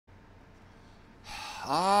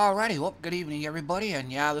Alrighty, well, good evening, everybody,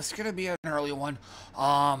 and yeah, this is gonna be an early one.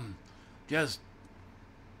 Um, just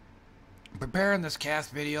preparing this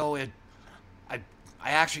cast video. I,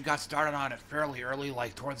 I actually got started on it fairly early,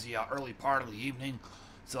 like towards the early part of the evening.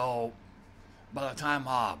 So by the time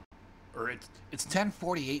or it's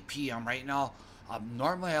 10:48 p.m. right now.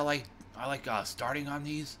 Normally I like starting on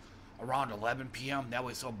these around 11 p.m. That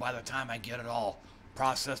way, so by the time I get it all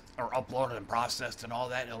processed or uploaded and processed and all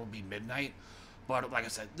that, it'll be midnight. But like I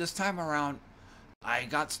said, this time around, I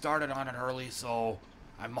got started on it early, so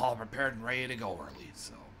I'm all prepared and ready to go early.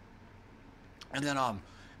 So, and then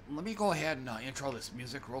let me go ahead and intro this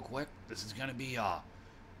music real quick. This is gonna be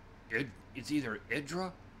it's either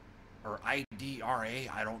Idra or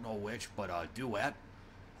IDRA. I don't know which, but duet.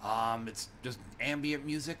 It's just ambient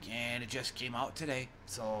music, and it just came out today.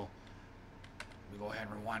 So we go ahead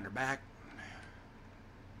and rewind her back.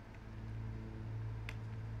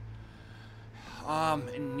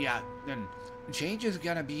 And yeah, then change is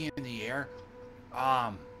gonna be in the air.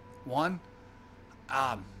 One,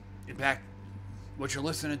 in fact, what you're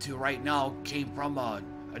listening to right now came from a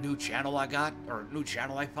new channel I got, or new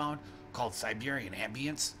channel I found called Siberian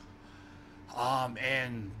Ambience.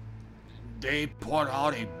 And they put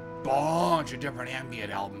out a bunch of different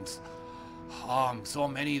ambient albums. So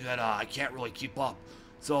many that I can't really keep up.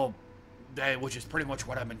 So, which is pretty much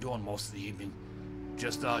what I've been doing most of the evening.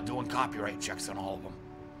 Just doing copyright checks on all of them.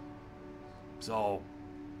 So,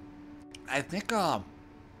 I think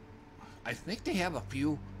they have a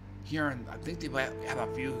few here, and I think they have a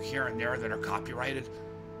few here and there that are copyrighted,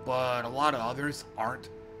 but a lot of others aren't.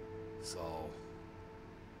 So,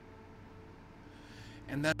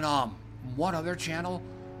 and then one other channel,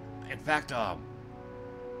 in fact, I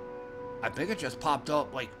think it just popped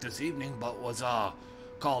up like this evening, but was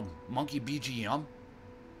called Monkey BGM.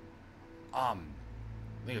 I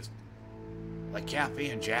think it's like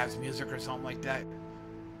cafe and jazz music or something like that.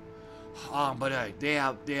 But they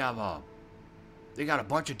got a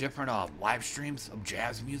bunch of different live streams of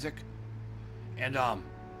jazz music, and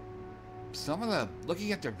some of the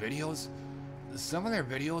looking at their videos, some of their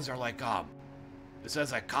videos are like it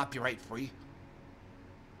says like copyright free.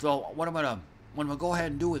 So what I'm gonna go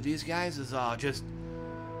ahead and do with these guys is just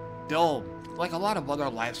they'll, like a lot of other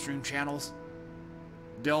live stream channels,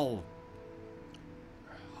 they'll,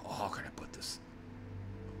 oh, how can I put this?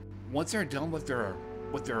 Once they're done with their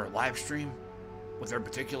live stream, with their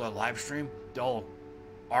particular live stream, they'll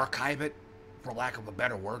archive it, for lack of a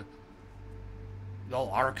better word.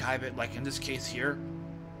 They'll archive it, like in this case here,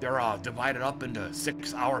 they're divided up into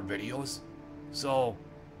 6-hour videos. So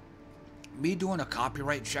me doing a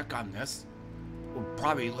copyright check on this would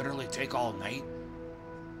probably literally take all night.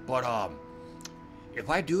 But if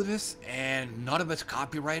I do this and none of it's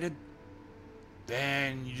copyrighted,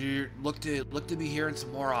 then you look to be hearing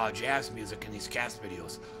some more jazz music in these cast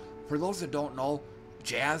videos. For those that don't know,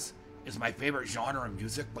 jazz is my favorite genre of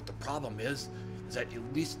music, but the problem is that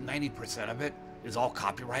at least 90% of it is all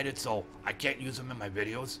copyrighted, so I can't use them in my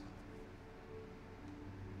videos.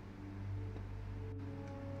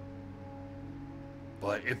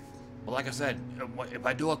 But like I said, if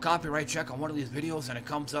I do a copyright check on one of these videos and it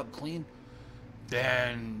comes up clean,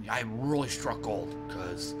 then I really struck gold,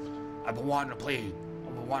 because I've been wanting to play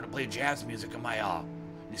jazz music in my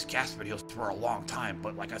these cast videos for a long time.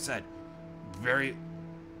 But like I said, very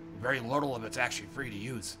little of it's actually free to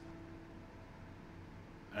use.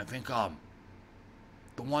 And I think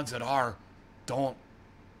the ones that are don't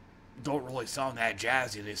really sound that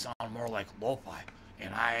jazzy. They sound more like lo-fi.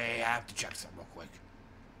 And I have to check something real quick.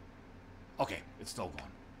 Okay, it's still going.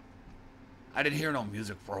 I didn't hear no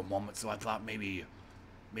music for a moment, so I thought maybe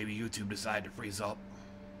YouTube decided to freeze up.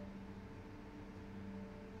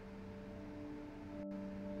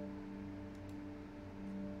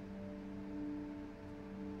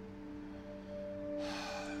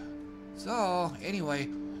 So, anyway,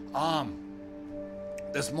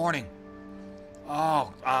 this morning,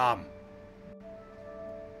 I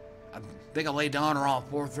think I laid down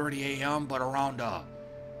around 4:30 a.m., but around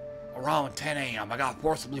 10 a.m., I got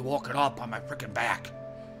forcibly woken up on my freaking back.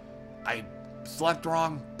 I slept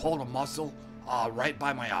wrong, pulled a muscle, right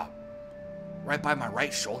by my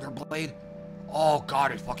right shoulder blade. Oh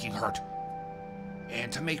God, it fucking hurt.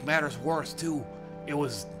 And to make matters worse too, it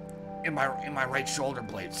was in my right shoulder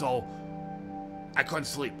blade, so I couldn't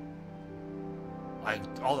sleep. Like,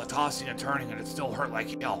 all the tossing and turning, and it still hurt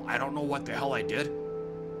like hell. I don't know what the hell I did.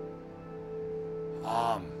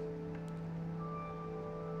 I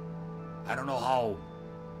don't know how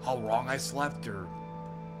wrong I slept, or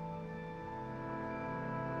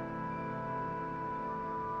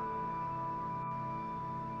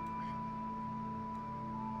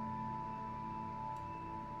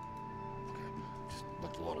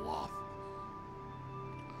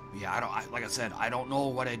Yeah, like I said, I don't know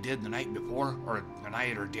what I did the night before, or the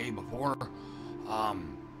night or day before.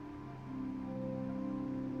 I'm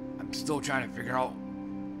still trying to figure out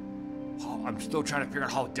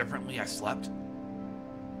how differently I slept.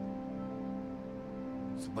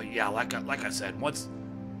 So, but yeah, like I said, once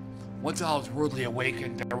I was rudely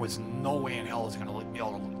awakened, there was no way in hell I was gonna be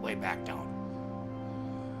able to lay back down.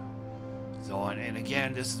 So, and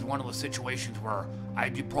again, this is one of those situations where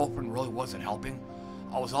ibuprofen really wasn't helping.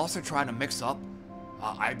 I was also trying to mix up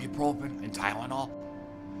ibuprofen and Tylenol.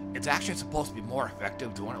 It's actually supposed to be more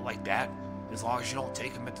effective doing it like that, as long as you don't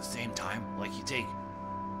take them at the same time. Like you take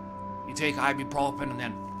ibuprofen and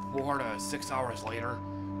then 4 to 6 hours later,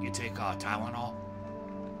 you take Tylenol.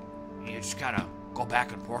 And you just kind of go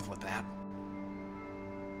back and forth with that.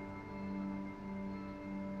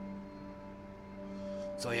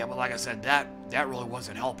 So yeah, but like I said, that really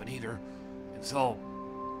wasn't helping either. And so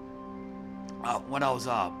when I was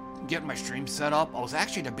getting my stream set up, I was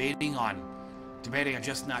actually debating on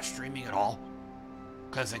just not streaming at all,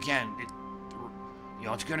 because again,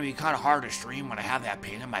 it's going to be kind of hard to stream when I have that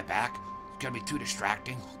pain in my back. It's going to be too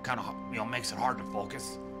distracting. Kind of makes it hard to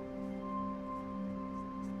focus.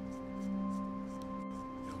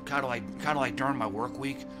 Kind of like during my work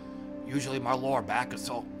week, usually my lower back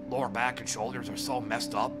and shoulders are so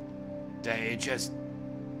messed up that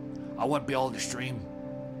I wouldn't be able to stream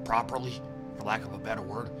properly, for lack of a better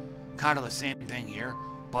word. Kind of the same thing here,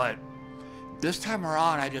 but this time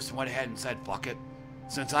around I just went ahead and said fuck it.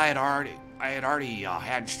 Since I had already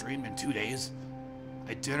had streamed in 2 days,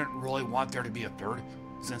 I didn't really want there to be a third,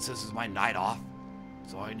 since this is my night off,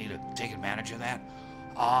 so I need to take advantage of that.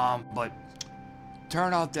 But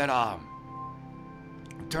turned out that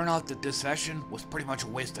this session was pretty much a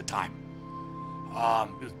waste of time.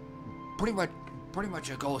 It was pretty much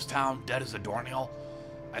a ghost town, dead as a doornail.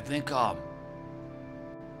 I think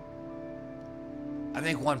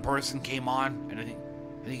one person came on, and I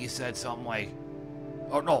think he said something like,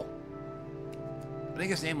 oh no, I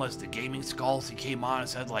think his name was the Gaming Skulls. He came on and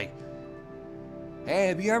said like, hey,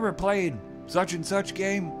 have you ever played such and such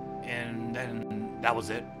game? And then that was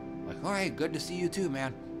it. Like, all right, good to see you too,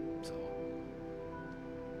 man. So,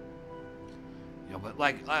 but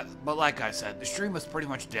like I said, the stream was pretty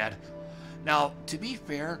much dead. Now, to be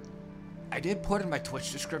fair, I did put in my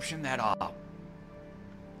Twitch description that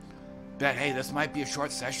hey, this might be a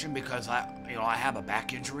short session because I have a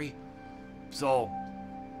back injury. So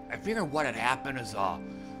I figured what had happened is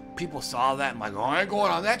people saw that and like, oh, I ain't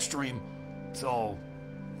going on that stream. So,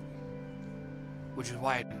 which is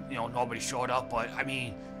why nobody showed up. But I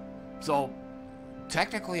mean, so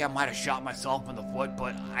technically I might have shot myself in the foot,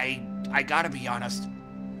 but I gotta be honest.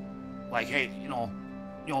 Like, hey,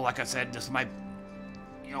 like I said, this might,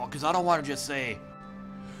 because I don't want to just say,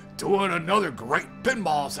 doing another great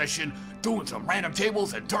pinball session, doing some random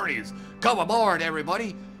tables and tourneys. Come aboard,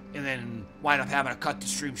 everybody. And then wind up having to cut the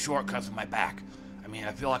stream short because of my back. I mean,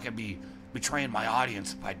 I feel like I'd be betraying my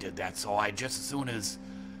audience if I did that. So I just as soon as,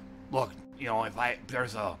 look, if I'm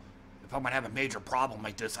going to have a major problem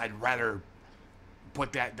like this, I'd rather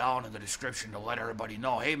put that down in the description to let everybody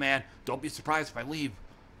know, hey, man, don't be surprised if I leave.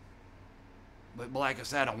 But like I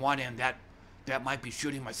said, on one end, that might be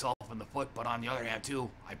shooting myself in the foot, but on the other hand, too,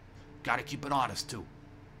 I got to keep it honest, too.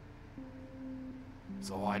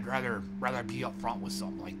 So I'd rather be upfront with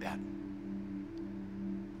something like that.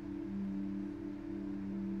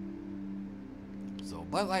 So,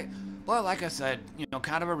 but like I said,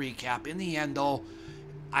 kind of a recap. In the end, though,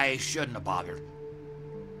 I shouldn't have bothered.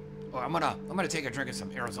 Oh, I'm gonna take a drink of some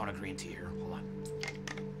Arizona green tea here. Hold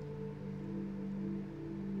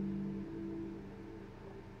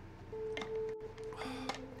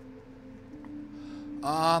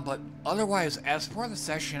on. But otherwise, as for the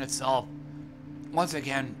session itself, once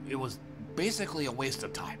again, it was basically a waste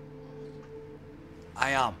of time.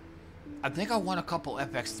 I think I won a couple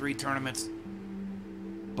FX3 tournaments,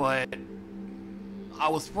 but I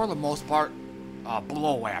was, for the most part,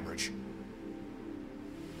 below average.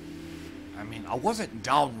 I mean, I wasn't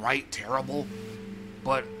downright terrible,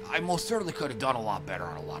 but I most certainly could have done a lot better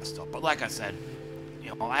on a lot of stuff. But like I said,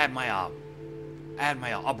 I had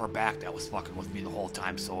my upper back that was fucking with me the whole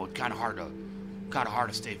time, so it's kind of hard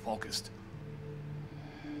to stay focused.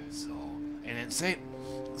 So, and then same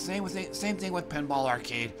thing with Pinball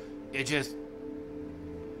Arcade. It just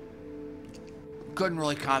couldn't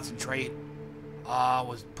really concentrate.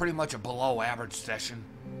 Was pretty much a below average session.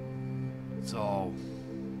 So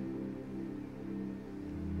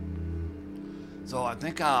I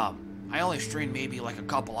think I only streamed maybe like a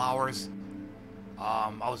couple hours.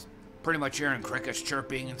 I was pretty much hearing crickets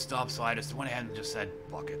chirping and stuff, so I just went ahead and just said,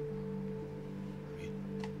 fuck it.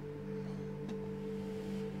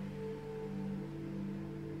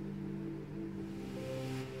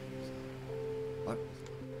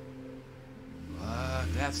 But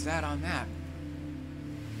that's that on that.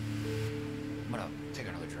 I'm gonna take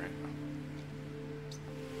another drink.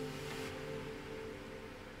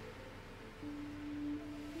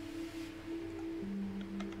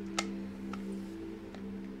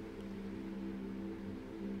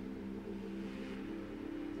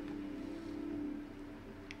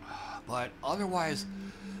 But otherwise,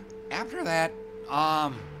 after that,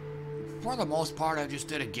 for the most part, I just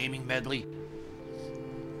did a gaming medley.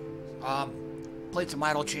 Played some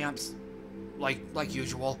Idle Champs, like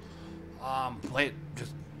usual.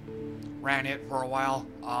 Just ran it for a while.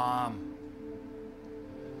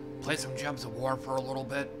 Played some Gems of War for a little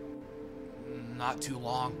bit, not too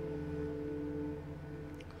long.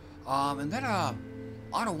 And then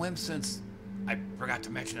on a whim, since I forgot to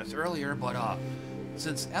mention this earlier, but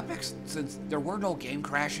since there were no game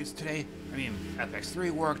crashes today, I mean,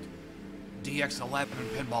 FX3 worked, DX11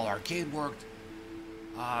 and Pinball Arcade worked,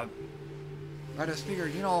 I just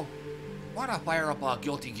figured, you know, why not fire up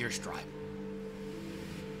Guilty Gear Strive?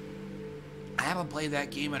 I haven't played that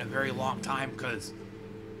game in a very long time because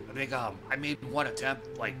I think I made one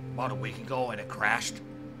attempt like about a week ago and it crashed.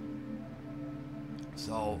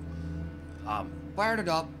 So, fired it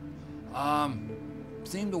up,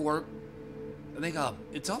 seemed to work. I think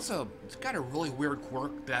it's got a really weird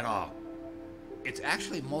quirk that it's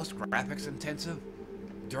actually most graphics intensive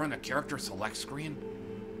during the character select screen.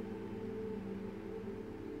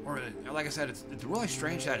 Or like I said, it's really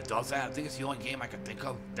strange that it does that. I think it's the only game I could think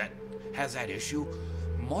of that has that issue.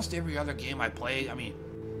 Most every other game I play, I mean,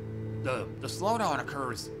 the slowdown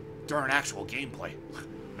occurs during actual gameplay,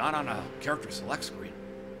 not on a character select screen.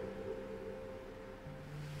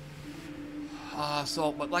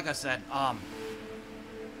 But like I said, I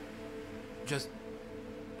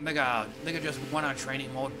think I just went on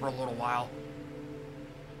training mode for a little while.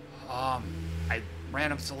 I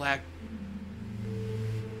random select.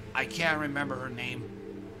 I can't remember her name.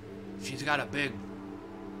 She's got like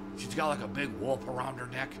a big wolf around her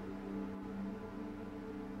neck.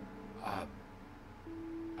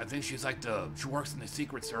 I think she's like she works in the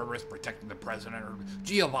Secret Service protecting the president, or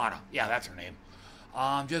Giovanna. Yeah, that's her name.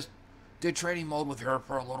 Just did training mode with her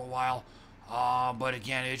for a little while. But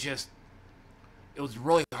again, it was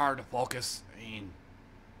really hard to focus. I mean,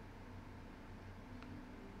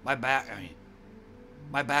 my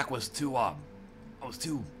back was too, I was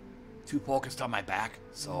too focused on my back,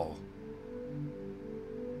 so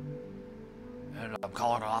I ended up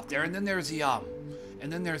calling it off there. And then there's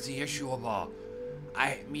the issue of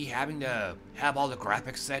me having to have all the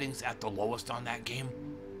graphics settings at the lowest on that game,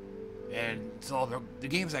 and so the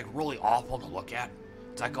game's like really awful to look at.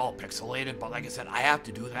 It's like all pixelated, but like I said, I have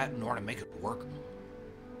to do that in order to make it work.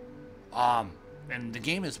 And the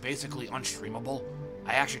game is basically unstreamable.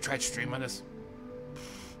 I actually tried streaming this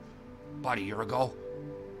about a year ago.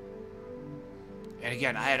 And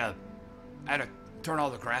again, I had to turn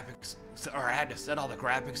all the graphics, or I had to set all the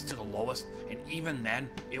graphics to the lowest, and even then,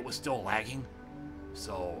 it was still lagging.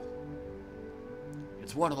 So,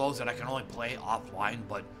 it's one of those that I can only play offline,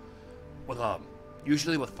 but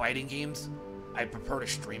usually with fighting games, I prefer to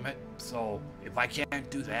stream it. So, if I can't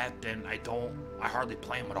do that, then I hardly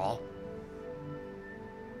play them at all.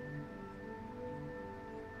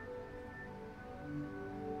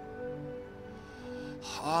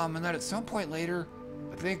 And then at some point later,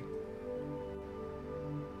 I think,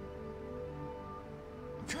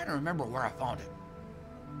 I'm trying to remember where I found it.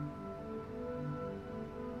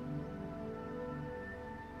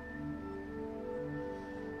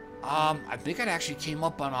 I think it actually came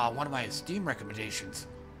up on one of my Steam recommendations.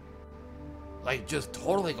 Like, just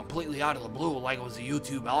totally, completely out of the blue, like it was a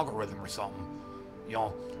YouTube algorithm or something. You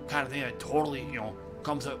know, kind of thing that totally, you know,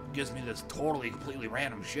 comes up, gives me this totally, completely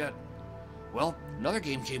random shit. Well, another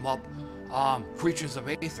game came up, Creatures of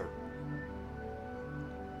Aether.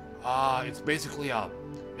 It's basically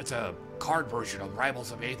it's a card version of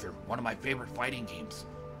Rivals of Aether, one of my favorite fighting games.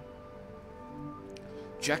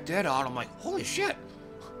 Checked it out, I'm like, holy shit!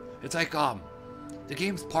 It's like, the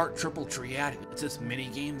game's part Triple Triad. It's this mini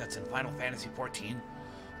game that's in Final Fantasy XIV.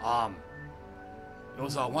 It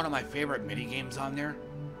was one of my favorite mini games on there.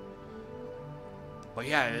 But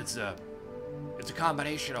yeah, it's a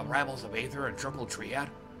combination of Rivals of Aether and Triple Triad.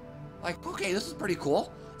 Like, okay, this is pretty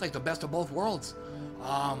cool. It's like the best of both worlds.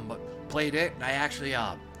 But played it, and I actually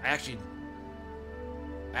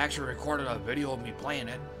recorded a video of me playing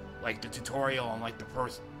it, like the tutorial and like the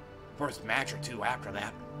first match or two after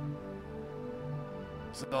that.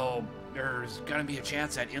 So there's gonna be a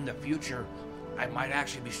chance that in the future I might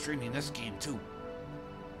actually be streaming this game too.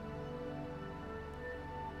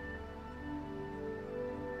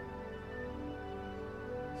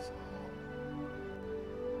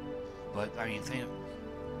 But I mean,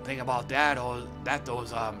 thing about that,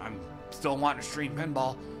 I'm still wanting to stream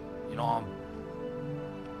pinball. You know,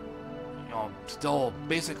 still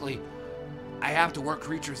basically, I have to work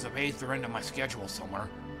Creatures of Aether into my schedule somewhere.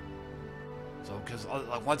 So, because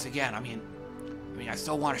like, once again, I mean, I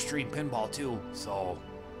still want to stream pinball too. So,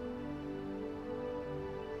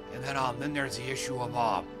 and then there's the issue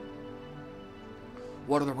of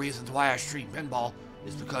one of the reasons why I stream pinball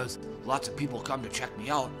is because lots of people come to check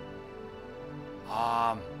me out.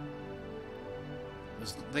 I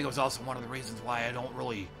think it was also one of the reasons why I don't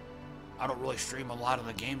really stream a lot of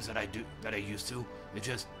the games that I used to. It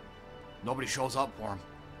just, nobody shows up for them.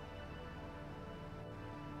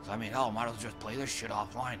 So I mean, hell, might as well just play this shit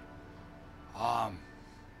offline. I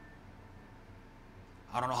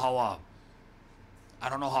don't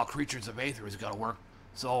know how Creatures of Aether is gonna work.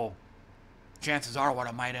 So chances are what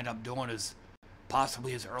I might end up doing is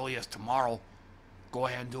possibly as early as tomorrow, go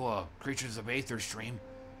ahead and do a Creatures of Aether stream,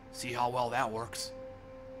 see how well that works.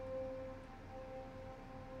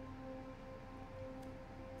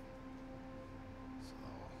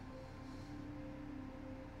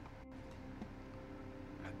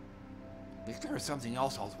 I think there was something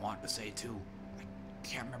else I was wanting to say too. I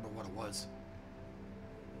can't remember what it was.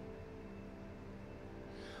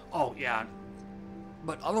 Oh yeah,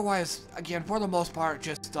 but otherwise, again, for the most part,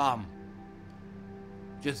 just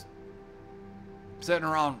sitting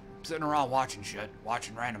around watching shit,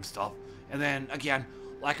 watching random stuff, and then again,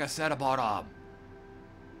 like I said about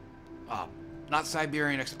not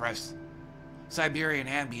Siberian Express, Siberian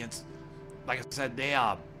Ambience. Like I said,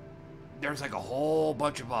 there's like a whole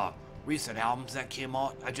bunch of recent albums that came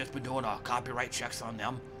out. I've just been doing copyright checks on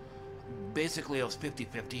them. Basically, it was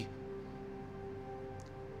 50-50.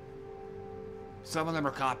 Some of them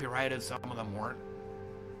are copyrighted, some of them weren't.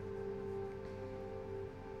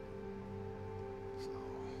 So.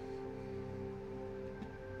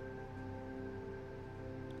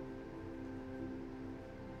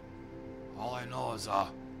 All I know is,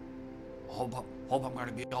 hope I'm going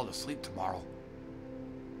to be able to sleep tomorrow.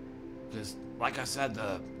 Because, like I said,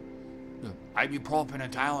 the ibuprofen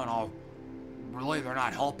and Tylenol, really, they're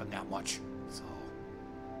not helping that much. So.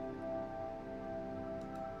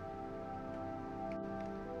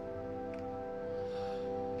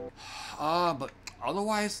 But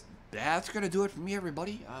otherwise, that's going to do it for me,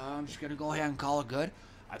 everybody. I'm just going to go ahead and call it good.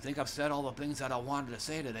 I think I've said all the things that I wanted to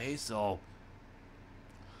say today, so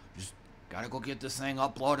just got to go get this thing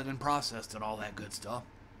uploaded and processed and all that good stuff.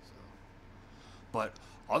 So, but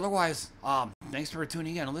otherwise, thanks for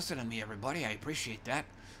tuning in and listening to me, everybody. I appreciate that.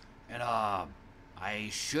 And I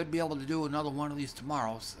should be able to do another one of these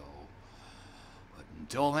tomorrow, so but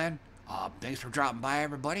until then, thanks for dropping by,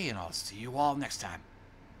 everybody, and I'll see you all next time.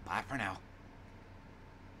 Bye for now.